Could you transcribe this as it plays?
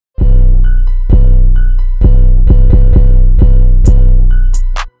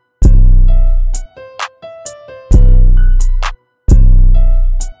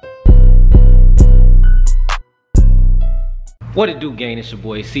What it do, gang? It's your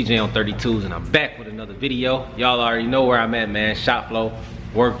boy CJ on 32s, and I'm back with another video. Y'all already know where I'm at, man. Shop flow,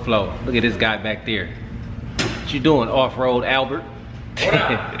 workflow. Look at this guy back there. What you doing, Off-Road Albert? What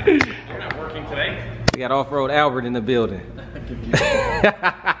up? We're not working today. We got Off-Road Albert in the building.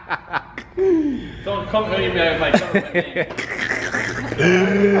 Don't come to me, man. Like,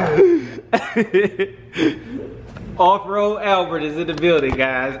 Off-Road Albert is in the building,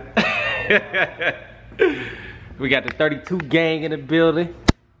 guys. We got the 32 gang in the building.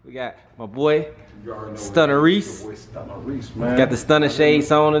 We got my boy Stunner Reese. Man. Got the Stunner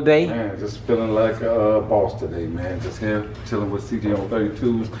shades on today. Man, just feeling like a boss today, man. Just here chilling with CJ on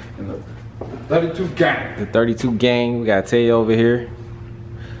 32s and the 32 gang. The 32 gang. We got Tay over here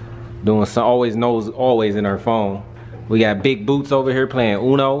doing some always in her phone. We got Big Boots over here playing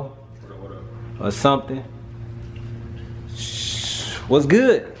Uno or something. What's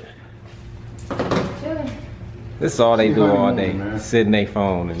good? This is all they do all day, sit in their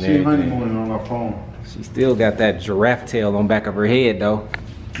phone and She everything. honeymooning on her phone. She still got that giraffe tail on back of her head though.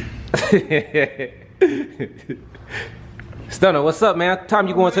 Stunner, what's up, man? Time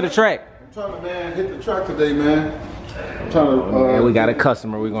you going to the track? I'm trying to, man, hit the track today, man. I'm trying to, Man, we got a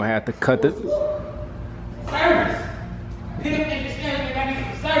customer. We're gonna have to cut this. service.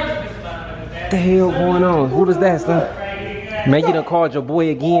 What the hell going on? Who does that, son? Man, you done called your boy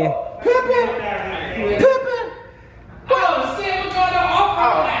again.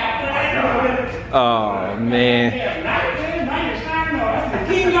 Oh man.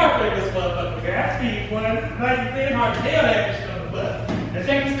 King Arthur, this motherfucker. I speak one. Like you said, hard to tell that shit, but now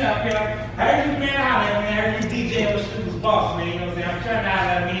check this out, man. I heard you, man, holler at me. I heard you DJ on the was boss, man. You know what I'm saying? I'm trying to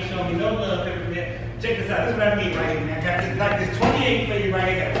holler at me, show me no love, man. Check this out. This is what I mean right here, man. I got this, like this 28 for you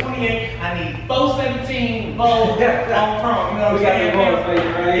right here. Got 28. I need 417 Vogue on Chrome. You know what I'm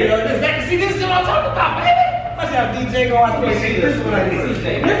saying? You know, see, this is what I'm talking about, baby. I see how DJ going on. This is what I need.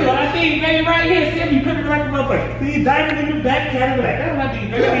 This is what I need, baby, right here. See me put it like a motherfucker. See, diamond in the back, Cadillac. That's what I need,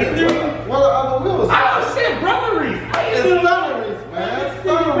 baby. what are other wheels? Oh shit, brotherries. It's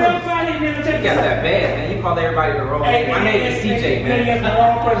Stunneries, man. You got that bad, man. You call everybody the wrong name. My name is CJ, man. That's the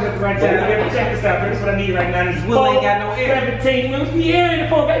wrong person right there. Check this out, man. This is what I need right now. This Will ain't got no air. 17 wheels. The air in the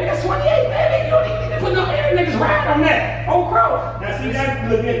 4, baby. That's 28, baby. You don't even need to put no air. Niggas ride on that. Oh, crow. Now see that?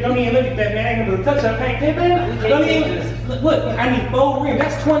 Look, don't even look at that, man. I ain't gonna touch that paint. Hey, man. Don't even. Look, I need 4 rims.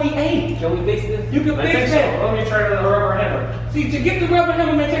 That's 28. Can we fix this? You can fix that. Let me try the rubber hammer. See, to get the rubber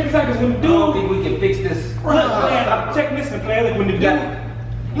hammer, man, check this out. Cause when the I dude. don't think we can fix this. Look, man, check this out, man. Look, when the dude.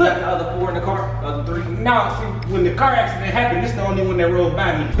 You got the other 4 in the car? The other 3? No, see, when the car accident happened, this is the only one that rolled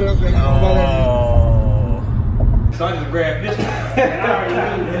by me. So I just grabbed this one. And I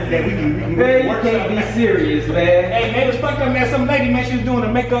already knew that we can Man, you work can't something be out. serious, man. Hey, man, it was fucked up, man. Some lady, man, she was doing the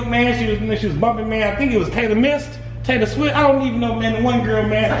makeup, man. She was bumping, man. I think it was Taylor Mist. Taylor Swift. I don't even know, man. The one girl,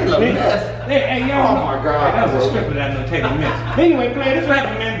 man. Taylor Mist? Hey, y'all know. Oh, my God. That was a stripper that I know Taylor Mist. Anyway, man, this what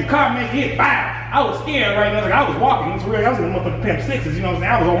happened, man. The car, man, hit fire. I was scared right now. Like, I was walking. It's real. I was in the motherfucking Pimp Sixes, you know what I'm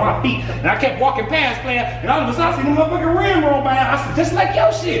saying? I was on my feet. And I kept walking past, player. And all of a sudden, I see the motherfucking rim roll by. I said, just like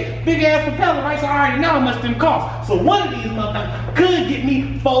your shit. Big ass propeller, right? So I already know how much them cost. So one of these motherfuckers could get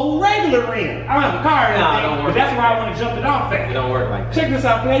me 4 regular rims. I don't have a car or anything, don't work. but that's where I want to jump it off at. It don't work like that. Check this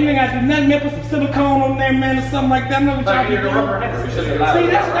out, man. You ain't got to do nothing, man. Put some silicone on there, man, or something like that. I know what y'all can do. See,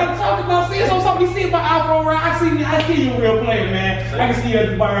 that's what I'm talking about. See, it's on something you see about Afro Al. I see you a real player, man. I can see you at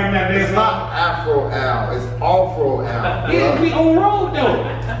the bar right now. It's not Afro Al, it's Off-Road Al. Yeah, we on road though.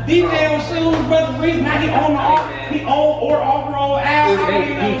 DJ on shoes, brother Reese. Now he on the off, he on or off road Al. It's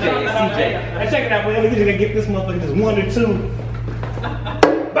DJ, it's CJ. Now check it out, man. We just gonna get this motherfucker just 1 or 2.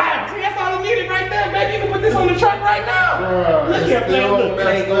 Bam! See, that's all I needed right there, baby. You can put this on the truck right now. Look here, man. Look. It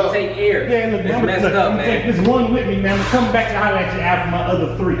ain't gonna take air. Yeah, look, It's messed up, man. Take this one with me, man. I'm coming back to holler at you after my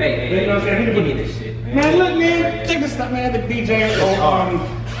other 3. Hey, you know what I'm saying? give me this shit, man. Man, look, man. Check this out, man. The DJ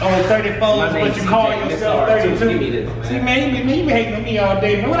on 34 is what you call yourself 32. Give me this. See, man, you been hating on me all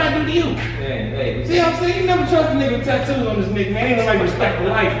day, man. What I do to you? Hey, See what I'm saying? You never trust a nigga with tattoos on this nigga, man. Ain't nobody respect for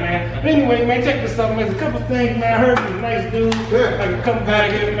life, man. But anyway, man, check this out, man. There's a couple things, man. I heard he's a nice dude. I can come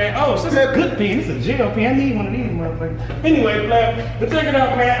back here, man. Oh, so that's a good pen. It's a gel pen. I need one of these motherfuckers. Anyway, black, but check it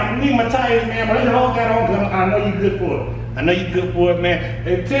out, man. I'm gonna need my tires, man. My little hole got on. I know you good for it. I know you good for it, man.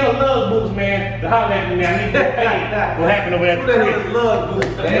 And tell Love Boots, man, to holler at me, man. I need to pay. What happened over at the crib? Love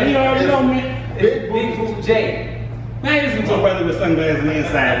Boots, Man, you already know, man. Big Boot J. Man, listen to a brother with sunglasses on the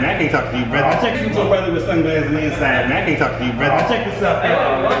inside, man. I can't talk to you, brother. I check this to a brother with sunglasses on the inside, man. I can't talk to you, brother. I check this out,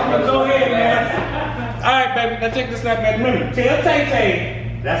 man. Go ahead, man. All right, baby. Now check this out, man. Remember, tell Tay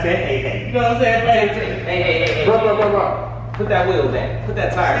Tay. That's that hey. You know what I'm saying, baby? Hey. Bro. Put that wheel back. Put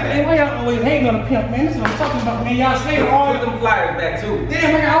that tire Man, back. why y'all always hating on the pimp, man? This is what I'm talking about, man. Y'all say all Put them flyers back too.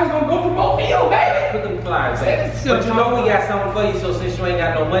 damn, man, I was gonna go promote for you, baby. Put them flyers back. Say this But you know we got something for you, so since you ain't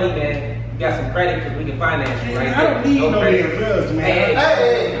got no money, man, you got some credit because we can finance you right Man, I don't need no credit. damn drugs, man. Hey, I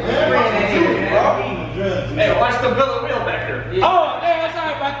don't need no drugs, man. Hey, watch the bill of wheel back here. Yeah. Oh, man,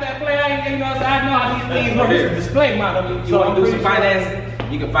 sorry about that, play. I ain't, you know, so I know how these things work. It's a display model. You want to do some financing?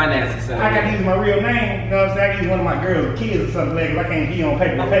 You can finance it. I got to use my real name, you know what I'm saying? I can use one of my girls or kids or something like that. I can't be on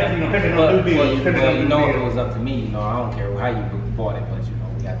paper. Paper, you know, paper don't do bills. Paper don't do if it bills. was up to me, you know, I don't care how you bought it, but you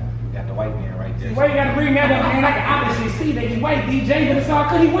know, we got the white man right there. Why you gotta bring that up, man? I can obviously see that he's white DJ, but it's all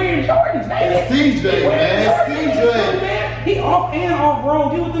because he wearing Jordans, man. CJ, man. CJ. Man, he off and off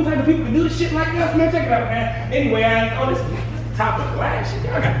road. Deal with them type of people who do shit like us, man. Check it out, man. Anyway, this top of the line shit.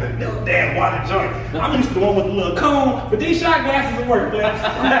 Y'all got the new damn water joint. I'm used to the one with the little cone, but these shot glasses will work, man.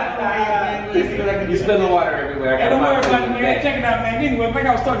 You spilling water everywhere. Yeah, don't worry about it, man. Check it out, man. Anyway, like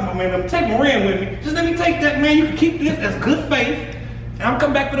I was talking about, man, I'm taking Marin with me. Just let me take that, man. You can keep this as good faith. And I'm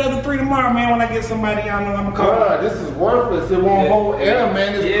coming back for the other 3 tomorrow, man. When I get somebody, I'm gonna call. God, this is worthless. It won't hold air,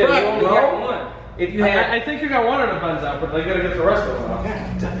 man. It's Yeah, crap, you only bro. got one. If you had, I think you got one of the buns out, but you gotta get the rest of them out.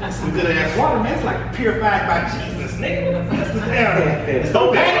 That's some good ass water, man. It's like purified by Jesus, nigga. It's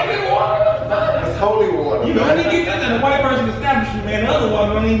so bad water. It's holy water. You know, when you get this in a white person establishment, man, the other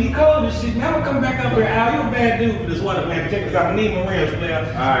water don't even be cold and shit. Man, I'm gonna come back up here, Al. You're a bad dude for this water, man. Check this out. I need my rims, man.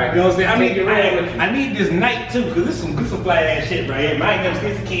 Alright. You know what I'm saying? Take your rim with you. I need this night too, cause this some fly ass shit right here. Man, I ain't never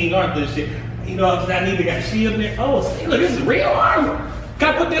seen some King Arthur shit. You know what I'm saying? I need to got shield there. Oh, see, look, this is real armor.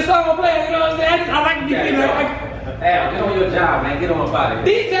 Can I put this on, play? You know what I'm saying? I like to be, you know, like. Al, get on your job, man. Get on my body.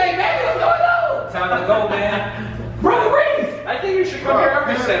 DJ, man, what's going on? Time to go, man. Brother Reese! I think you should come here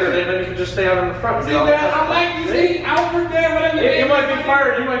every Saturday, then you can just stay out in the front. See, man, I like you, see, Albert there, whatever. You might be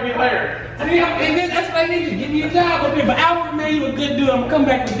fired, you might be hired. See, and then that's what I need you. Give me a job up here. But Albert, man, you a good dude. I'm gonna come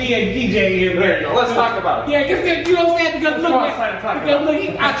back with DJ here. There you go. Let's talk about it. Yeah, cause you know what I'm saying? Because look, go man, outside and talk because about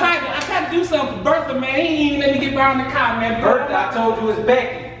look, I tried to do something for Bertha, man. He ain't even let me get by on the car, man. Bertha, I told you it's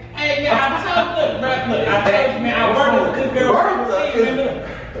Becky. Hey, man, I told you, I told you, man, Bertha's a good girl.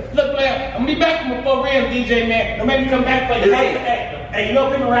 Look, man, I'm gonna be back from before Rams, DJ, man. Don't make me come back for you. Hey, you know,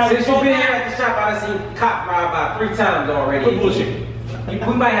 people around Since you've been here at the shop, I've seen cop ride about 3 times already. Quit bullshit.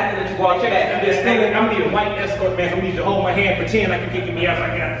 We might have to let you walk Check back. out this thing. I'm gonna need a white escort, man. So I need you to hold my hand, pretend like you're kicking me out. So I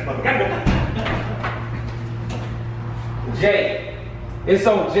get out this motherfucker. Gotta go. Jay, it's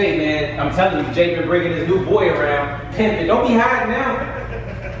on Jay, man. I'm telling you, Jay been bringing his new boy around, pimping. Don't be hiding now.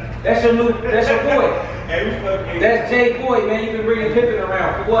 That's your boy. That's Jay boy, man. You been bringing pimping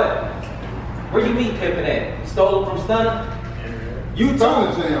around for what? Where you meet pimping at? You stole him from Stunner? You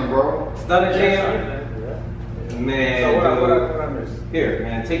Stunner too. Jam, bro. Stunner Jam. Man, So what I missed? here,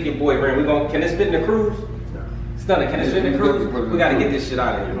 man, take your boy, man. Can this fit in the cruise? Stunner, can this fit in the cruise? We gotta get this shit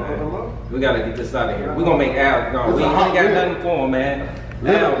out of here, man. We gotta get this out of here. We gonna make Al. No, It's we a ain't Hot got Wheel. nothing for him, man.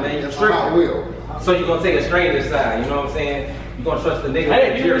 Al, man, you It's a Hot tripping. Wheel. So you gonna take a stranger's side? You know what I'm saying? You gonna trust the nigga?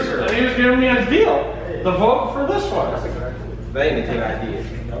 Hey, with he your was shirt. giving me a deal. The vote for this one. That ain't a good idea.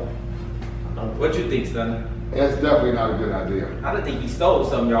 What you think, Stunner? It's definitely not a good idea. I don't think he stole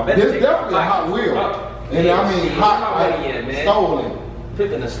something, y'all. Better It's check definitely a out Hot Wheel. And Yeah, I mean, shit, hot, how like, many yet, man? stolen.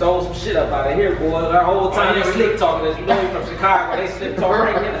 Pippin done stole some shit up out of here, boy. Our whole time yeah, they we- slick talking us. You know you from Chicago. They slick talk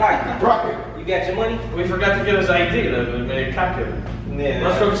right in the pocket. Right. You got your money? We forgot to get his ID, the main calculator. Yeah.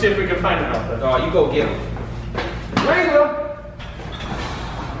 Let's go see if we can find it out there. Oh, you go get him.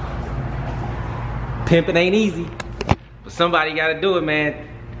 Pimping ain't easy, but somebody got to do it, man.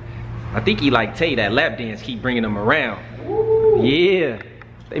 I think he like Tay, that lap dance keep bringing him around. Ooh. Yeah,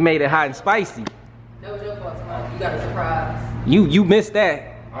 they made it hot and spicy. That was your fault, Tamara. You got a surprise. You missed that.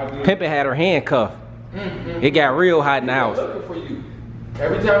 I did. Pimpin had her handcuffed. It got real hot in the house. Looking for you.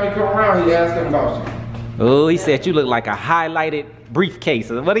 Every time he come around, he asking about you. Oh, he said you look like a highlighted briefcase.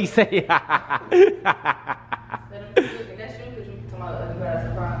 What did he say? Let him keep looking. That's you because you told my you got a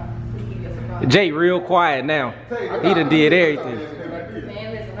surprise. Please keep your surprise. Jay real quiet now. He done did everything.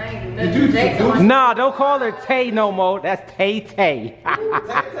 Man, listen, I ain't do Did nothing. you Jay told my- Nah, don't call her Tay no more. That's Tay Tay.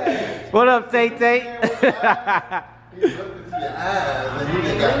 What up, Tay Tay? He looked into your eyes and he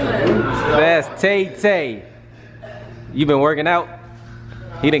just got the roots. That's Tay Tay. You been working out?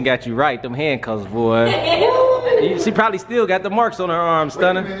 He done got you right, them handcuffs, boy. She probably still got the marks on her arms, Wait a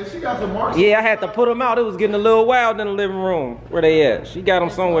Stunner. minute, she got the marks. Yeah, I had to put them out. It was getting a little wild in the living room. Where they at? She got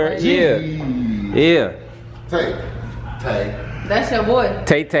them somewhere. Yeah. Yeah. Tay. That's your boy.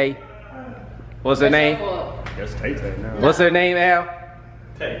 Tay Tay. What's her That's name? your fault. Guess Tay-Tay now. What's her name, Al?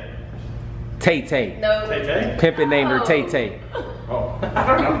 Tay. Tay Tay. No. Tay-Tay? Pimpin' named her Tay Tay. Oh,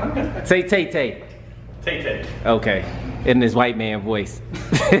 I don't know. Say Tay Tay. Tay-Tay. Okay. in this white man voice.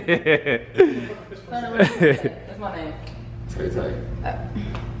 That's my name. Tay Tay.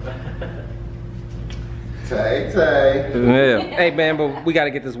 Tay Tay. Yeah. Hey man, but we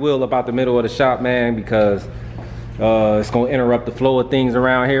gotta get this wheel up out the middle of the shop, man, because it's gonna interrupt the flow of things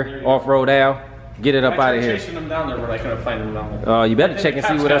around here. Off-road Al, get it up out of here. Chasing them down there, but I couldn't find them down there. You better check and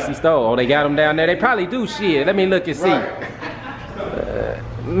see what else he stole. Oh, they got him down there. They probably do. Shit. Let me look and see.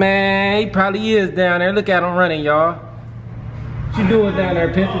 Man, he probably is down there. Look at him running, y'all. What you doing down there,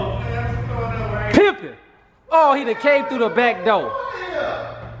 Pimpin'? Pimpin'! Oh, he done came through the back door.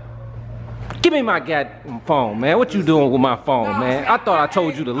 Give me my goddamn phone, man. What you doing with my phone, man? I thought I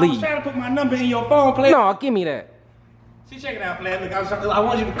told you to I was leave. trying to put my number in your phone, player. No, give me that. See, check it out, player. Look, I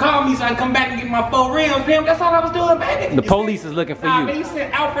want you to call me so I can come back and get my 4 rims, man. That's all I was doing, baby. The police is looking for Man, you. you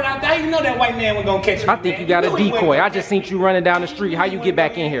sent Alfred out there. You know that white man was gonna catch me. I think you got a decoy. I just seen you running down the street. How you get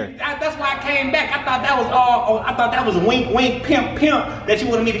back in here? That's why I came back. I thought that was all. I thought that was wink, wink, pimp, that you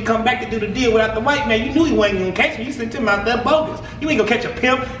wanted me to come back to do the deal without the white man. You knew he wasn't gonna catch me. You sent him out there bogus. You ain't gonna catch a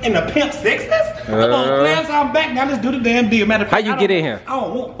pimp in the pimp sixes. Come on, players, I'm back now. Let's do the damn deal. Matter of fact, How you get in here? I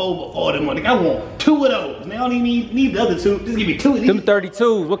don't want 4 before them. I want 2 of those. They don't even need the other 2. Just give me 2 of these. Them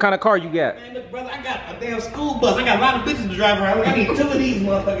 32s. What kind of car you got? Man, look, brother, I got a damn school bus. I got a lot of bitches to drive around. Look, I need 2 of these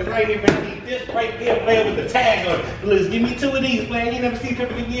motherfuckers right here, man. I need this right there, player, with the tag on it. Look, just give me 2 of these, player. You ain't never seen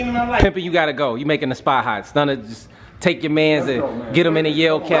Pimpin' again in my life. Pimpin', you gotta go. You making the spot hot. Stunner, just take your mans and get him in the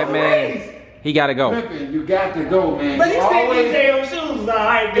yell cat, man. He gotta go. Pimpin', you got to go, man. But you said always- DJ on shoes was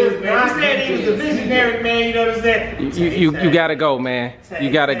alright, dude, man. You said he was a visionary, man. You know what I'm saying? You gotta go, man. You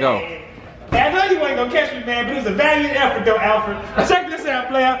gotta go. I know you ain't gonna catch me, man, but it was a valiant effort, though, Alfred. Check this out,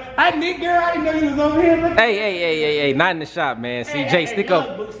 player. I did, girl. I didn't know you was over here. Look. Hey, not in the shop, man. CJ, stick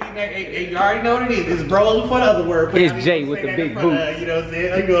up. Hey, you already know what it is. It's bros before the other word. It's Jay with the big boots. You know what I'm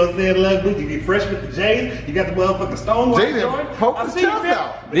saying? You know what I'm saying? Love boots. You get fresh with the J's. You got the motherfucking Stonewall. Jay done poked his chest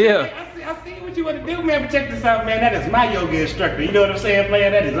out. Yeah. I see what you want to do, man, but check this out, man. That is my yoga instructor. You know what I'm saying, player?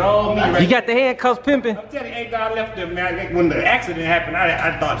 That is all me right You got the handcuffs, Pimpin'? I'm telling you, $8 left there, man. When the accident happened,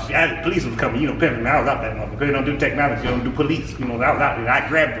 I thought the police was coming. You know, pimping. I was out that motherfucker. You don't do technology, you don't do police. You know, I was out there. I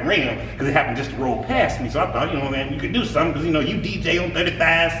grabbed the rim because it happened just to roll past me. So I thought, you know, man, you could do something because, you know, you DJ on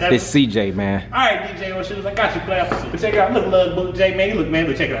 35-7. It's CJ, man. All right, DJ on shoes. I got you, player. But check it out. Look, Love Book J, man. You look, man.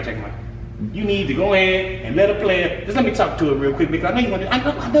 But check it out. Check it out. You need to go ahead and let a player. Just let me talk to it real quick because I know you want to.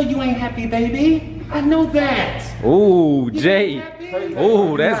 I know you ain't happy, baby. I know that. Ooh, You Jay. ain't happy?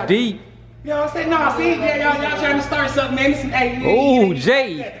 Ooh, that's deep. You know what I'm saying? No, see, y'all trying to start something, man. Listen, hey, Ooh,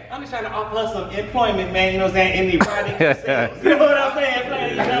 Jay. I'm just trying to offer us some employment, man. You know what I'm saying? In the riding sales. You know what I'm saying? Player?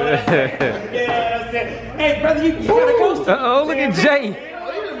 You know what I'm saying? You know what I'm saying? Hey, brother, you gotta coast. Uh-oh, look at Jay.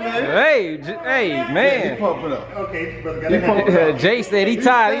 Hey, He man. pumping up. Okay, brother, He pumping up. Jay said he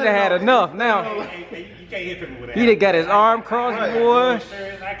tired. He done had enough now. Hey, you can't hit people with that. He done got his arm crossed, boy.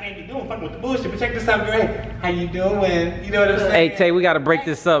 I can't be doing fucking with the bullshit, but check this out, girl. How you doing? You know what I'm saying? Hey, Tay, we gotta break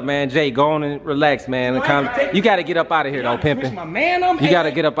this up, man. Jay, go on and relax, man. You gotta get up out of here, though, Pimpin'. My man, You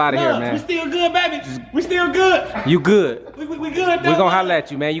gotta get up out of here, man. We still good, baby. We still good. You good. We good, though. We gonna holler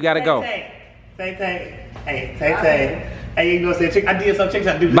at you, man. You gotta go. Tay. Hey, you know what I'm saying? I did some checks.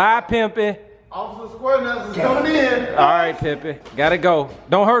 I do. Bye, Pimpin'. Officer Square Nuts is coming in. All right, Pimpin'. Gotta go.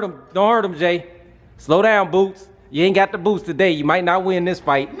 Don't hurt him. Don't hurt him, Jay. Slow down, Boots. You ain't got the boots today. You might not win this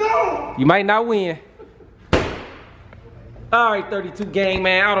fight. No. You might not win. All right, 32 gang,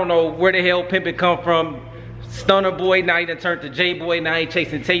 man. I don't know where the hell Pimpin' come from. Stunner boy, now he done turned to J boy. Now he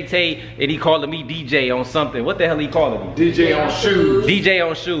chasing Tay Tay, and he calling me DJ on something. What the hell he calling me? DJ on shoes. DJ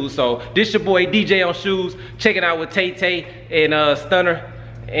on shoes. So this your boy DJ on shoes. Checking out with Tay Tay and Stunner.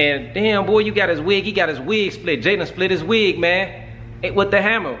 And damn boy, you got his wig. He got his wig split. Jay done split his wig, man. With the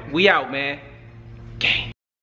hammer. We out, man. Gang.